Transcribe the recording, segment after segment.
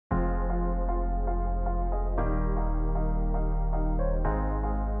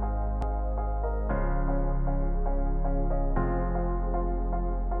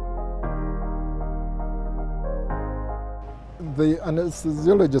The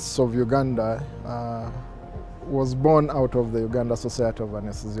Anesthesiologists of Uganda was born out of the Uganda Association of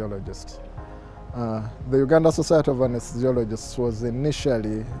Anaesthesiologists. The Uganda Society of Anaesthesiologists was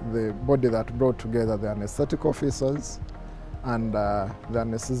initially the body that brought together the anesthetic officers and the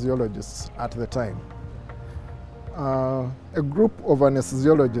anesthesiologists at the time. A group of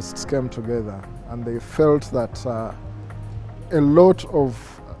anesthesiologists came together and they felt that a lot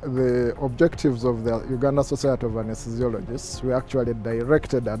of the objectives of the Uganda Society of Anaesthesiologists were actually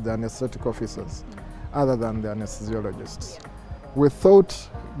directed at the anesthetic officers other than the anesthesiologists. We thought,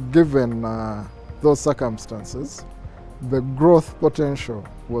 given those circumstances, the growth potential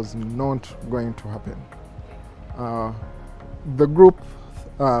was not going to happen. The group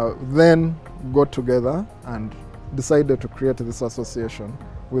then got together and decided to create this association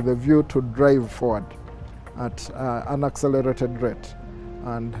with a view to drive forward at an accelerated rate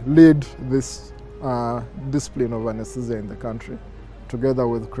and lead this discipline of anesthesia in the country, together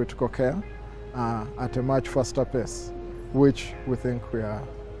with critical care, at a much faster pace, which we think we are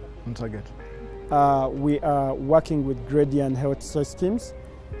on target. We are working with Gradian Health Systems.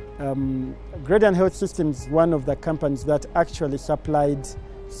 Gradian Health Systems is one of the companies that actually supplied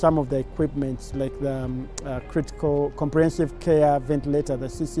some of the equipment, like the critical comprehensive care ventilator, the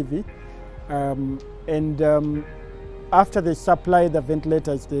CCV. After they supplied the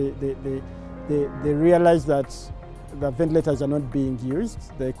ventilators, they realized that the ventilators are not being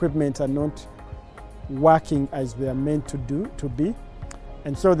used, the equipment are not working as they are meant to be.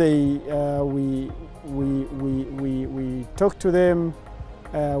 And so we talked to them,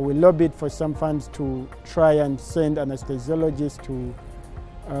 we lobbied for some funds to try and send anesthesiologists to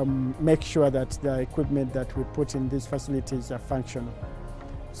make sure that the equipment that we put in these facilities are functional.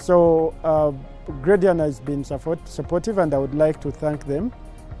 So Gradian has been supportive, and I would like to thank them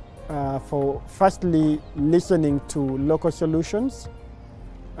for firstly listening to local solutions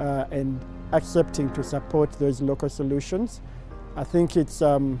and accepting to support those local solutions. I think they've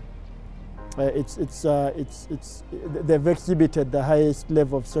exhibited the highest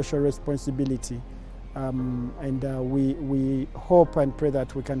level of social responsibility, and we hope and pray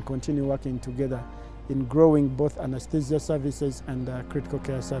that we can continue working together in growing both anesthesia services and critical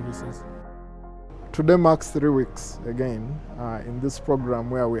care services. Today marks 3 weeks again in this program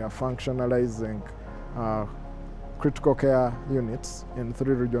where we are functionalizing critical care units in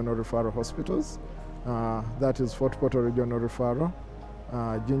 3 regional referral hospitals. That is Fort Portal Regional Referral,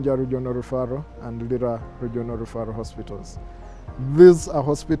 Jinja Regional Referral, and Lira Regional Referral Hospitals. These are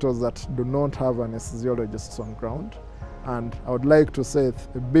hospitals that do not have anesthesiologists on ground, and I would like to say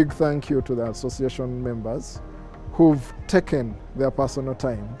a big thank you to the association members who've taken their personal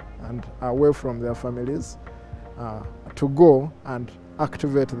time and away from their families to go and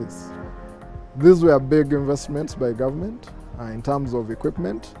activate this. These were big investments by government in terms of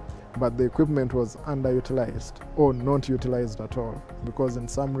equipment, but the equipment was underutilized or not utilized at all, because in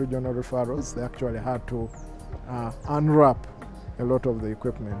some regional referrals they actually had to unwrap a lot of the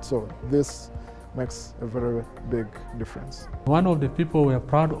equipment. So this makes a very big difference. One of the people we are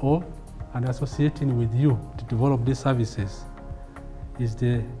proud of and associating with you to develop these services is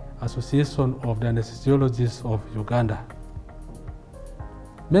the Association of the Anaesthesiologists of Uganda,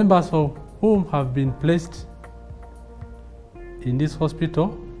 members of whom have been placed in this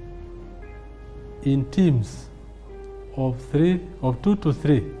hospital in teams of 2 to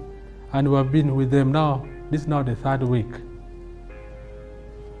 3, and we have been with them now. This is now the 3rd week,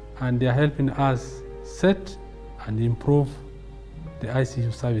 and they are helping us set and improve the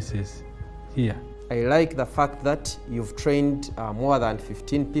ICU services here. I like the fact that you've trained more than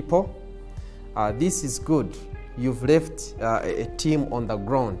 15 people. This is good. You've left a team on the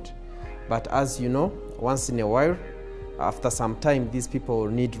ground, but as you know, once in a while, after some time, these people will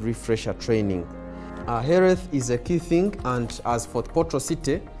need refresher training. Health is a key thing, and as for Portal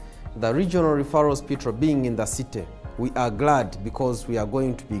City, the regional referral hospital being in the city, we are glad because we are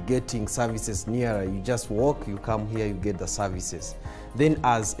going to be getting services nearer. You just walk, you come here, you get the services. Then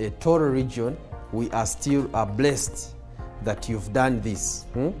as a total region, we are still blessed that you've done this.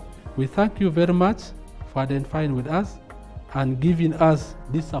 We thank you very much for identifying with us and giving us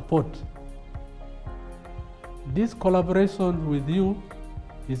this support. This collaboration with you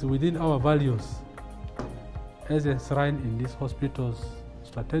is within our values as enshrined in this hospital's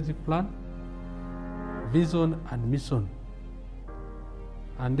strategic plan, vision and mission.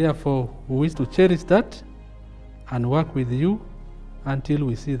 And therefore, we wish to cherish that and work with you until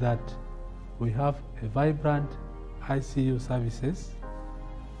we see that we have a vibrant ICU services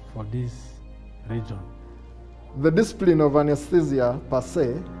for this region. The discipline of anesthesia per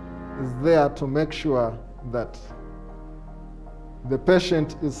se is there to make sure that the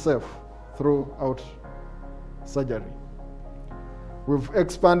patient is safe throughout surgery. We've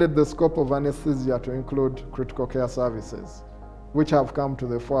expanded the scope of anesthesia to include critical care services, which have come to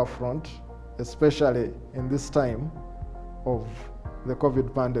the forefront, especially in this time of the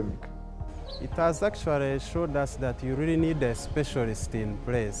COVID pandemic. It has actually showed us that you really need a specialist in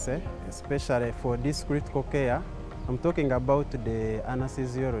place, especially for this critical care. I'm talking about the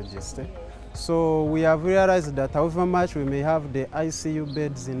anesthesiologist. So we have realized that however much we may have the ICU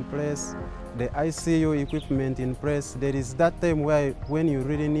beds in place, the ICU equipment in place, there is that time when you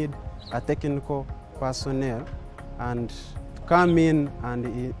really need a technical personnel and come in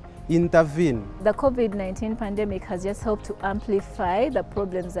and intervene. The COVID-19 pandemic has just helped to amplify the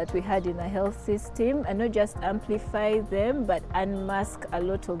problems that we had in the health system, and not just amplify them, but unmask a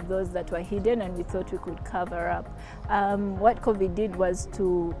lot of those that were hidden and we thought we could cover up. What COVID did was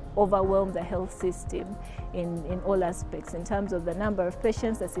to overwhelm the health system in all aspects, in terms of the number of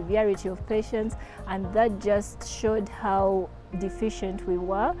patients, the severity of patients, and that just showed how deficient we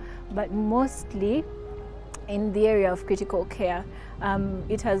were, but mostly in the area of critical care.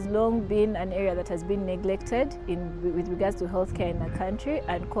 It has long been an area that has been neglected with regards to healthcare in the country,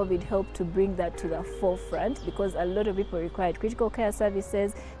 and COVID helped to bring that to the forefront because a lot of people required critical care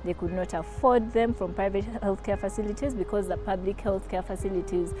services. They could not afford them from private healthcare facilities because the public healthcare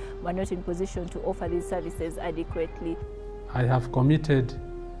facilities were not in position to offer these services adequately. I have committed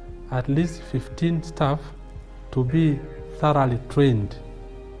at least 15 staff to be thoroughly trained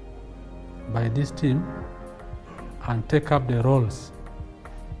by this team and take up the roles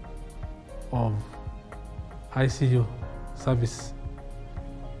of ICU service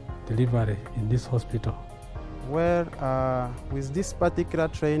delivery in this hospital. Well, with this particular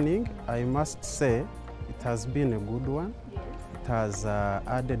training, I must say it has been a good one. It has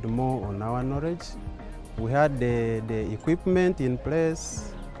added more on our knowledge. We had the equipment in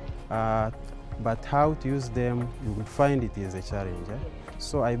place, but how to use them, you will find it is a challenge.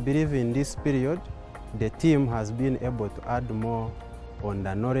 So I believe in this period, the team has been able to add more on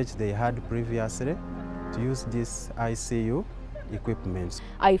the knowledge they had previously to use this ICU equipment.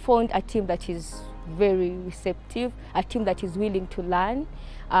 I found a team that is very receptive, a team that is willing to learn,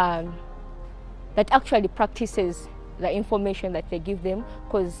 that actually practices the information that they give them,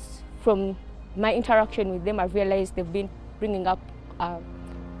 because from my interaction with them, I've realized they've been bringing up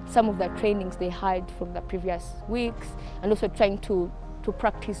some of the trainings they had from the previous weeks, and also trying to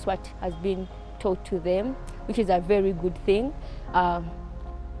practice what has been taught to them, which is a very good thing.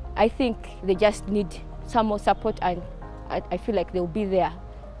 I think they just need some more support, and I feel like they'll be there.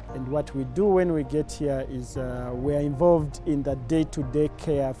 And what we do when we get here is we are involved in the day-to-day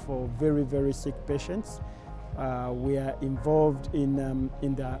care for very, very sick patients. We are involved in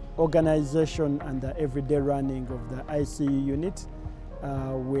the organization and the everyday running of the ICU unit.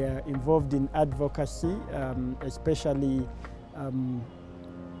 We are involved in advocacy, especially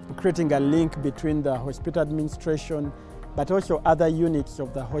creating a link between the hospital administration, but also other units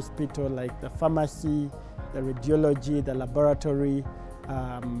of the hospital like the pharmacy, the radiology, the laboratory,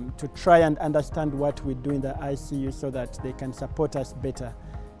 to try and understand what we do in the ICU so that they can support us better.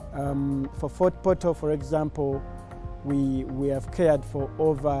 For Fort Portal, for example, we have cared for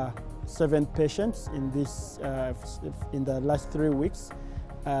over 7 patients in the last 3 weeks.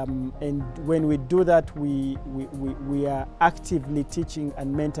 And when we do that, we are actively teaching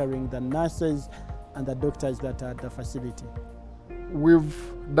and mentoring the nurses and the doctors that are at the facility. We've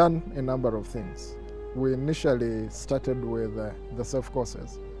done a number of things. We initially started with the self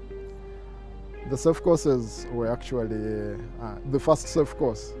courses. The self courses were actually the first self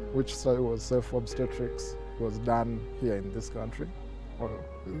course, which was self obstetrics, was done here in this country, or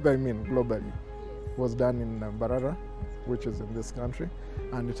I mean globally, was done in Barara, which is in this country,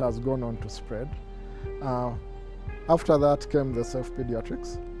 and it has gone on to spread. After that came the self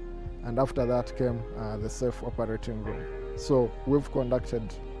pediatrics, and after that came the self operating room. So we've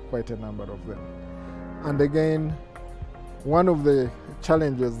conducted quite a number of them. And again, one of the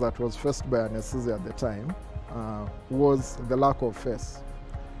challenges that was faced by anesthesia at the time was the lack of face.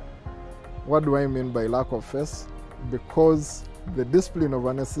 What do I mean by lack of face? Because the discipline of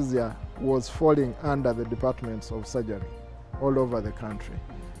anesthesia was falling under the departments of surgery all over the country.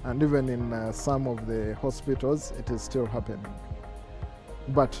 And even in some of the hospitals, it is still happening.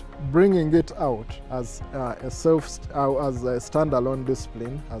 But bringing it out as a standalone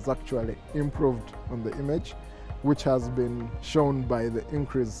discipline has actually improved on the image, which has been shown by the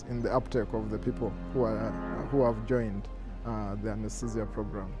increase in the uptake of the people who have joined the anesthesia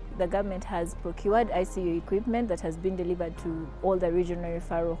program. The government has procured ICU equipment that has been delivered to all the regional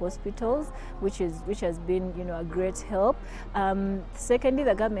referral hospitals, which has been, you know, a great help. Secondly,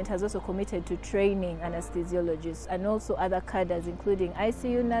 the government has also committed to training anesthesiologists and also other cadres, including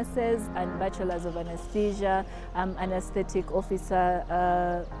ICU nurses and bachelors of anesthesia, anesthetic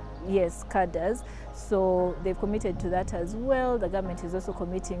officer, cadres. So they've committed to that as well. The government is also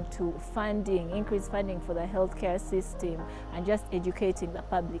committing to funding, increased funding for the healthcare system and just educating the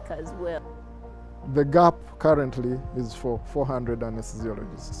public as well. The gap currently is for 400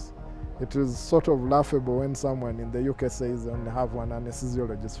 anesthesiologists. It is sort of laughable when someone in the UK says they only have one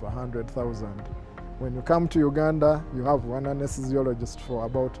anesthesiologist for 100,000. When you come to Uganda, you have one anesthesiologist for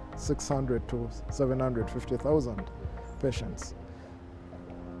about 600 to 750,000 patients.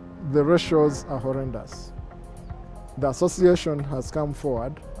 The ratios are horrendous. The association has come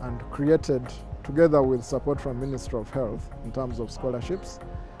forward and created, together with support from Ministry of Health in terms of scholarships,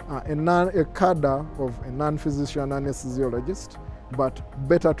 a cadre of a non-physician anesthesiologist, but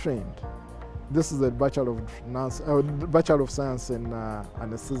better trained. This is a Bachelor of Science in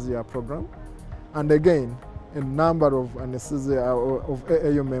Anesthesia program. And again, a number of anesthesia of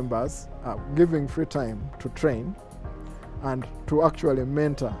AAU members are giving free time to train and to actually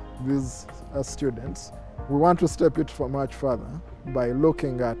mentor these students. We want to step it much further by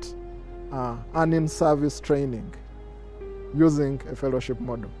looking at an in-service training using a fellowship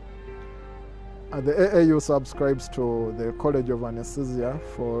model. The AAU subscribes to the College of Anesthesia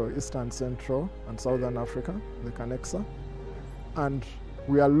for Eastern, Central and Southern Africa, the CANEXA, and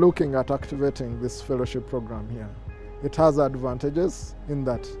we are looking at activating this fellowship program here. It has advantages in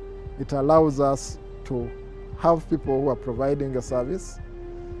that it allows us to have people who are providing a service,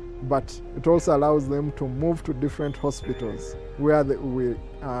 but it also allows them to move to different hospitals where we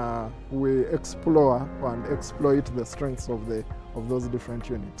explore and exploit the strengths of those different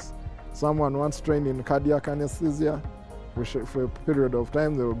units. Someone wants to train in cardiac anesthesia, for a period of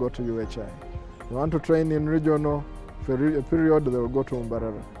time they will go to UHI. They want to train in regional, for a period they will go to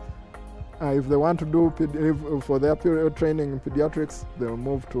Mbarara. If they want to do for their period training in pediatrics, they will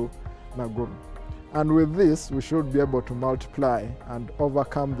move to Naguru. And with this, we should be able to multiply and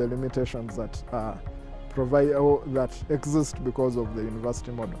overcome the limitations that that exist because of the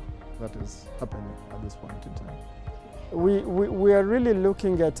university model that is happening at this point in time. We are really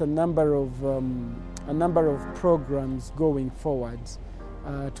looking at a number of programs going forward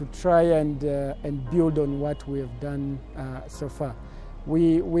to try and build on what we have done so far.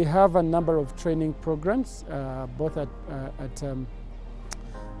 We have a number of training programs, both at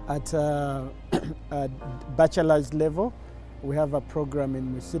bachelor's level. We have a program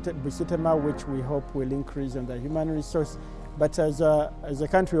in Busitema which we hope will increase on the human resource. But as a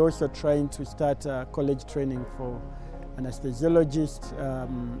country, also trying to start college training for anesthesiologists.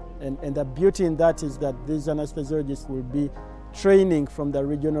 And the beauty in that is that these anesthesiologists will be training from the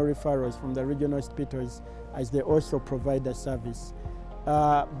regional referrals, from the regional hospitals, as they also provide the service.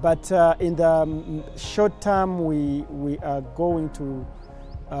 But in the short term, we are going to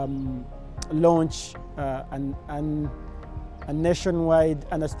launch a nationwide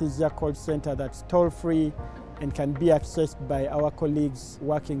anesthesia call center that's toll-free and can be accessed by our colleagues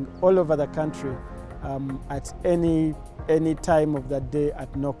working all over the country at any time of the day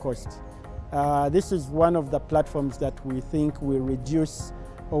at no cost. This is one of the platforms that we think will reduce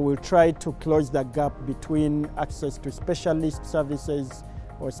or will try to close the gap between access to specialist services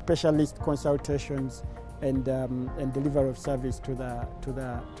or specialist consultations and delivery of service to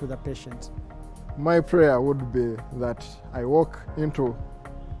the patient. My prayer would be that I walk into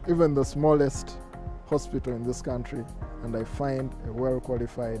even the smallest hospital in this country and I find a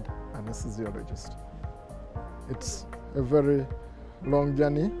well-qualified anesthesiologist. It's a very long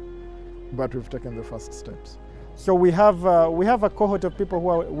journey, but we've taken the first steps. So we have a cohort of people who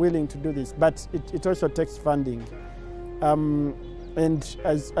are willing to do this, but it also takes funding. And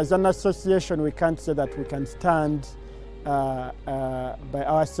as an association, we can't say that we can stand by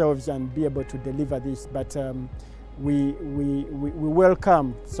ourselves and be able to deliver this, but we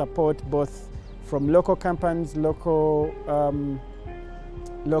welcome support both from local companies, local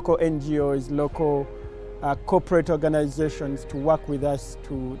NGOs, local corporate organizations to work with us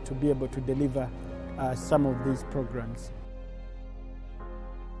to be able to deliver some of these programs.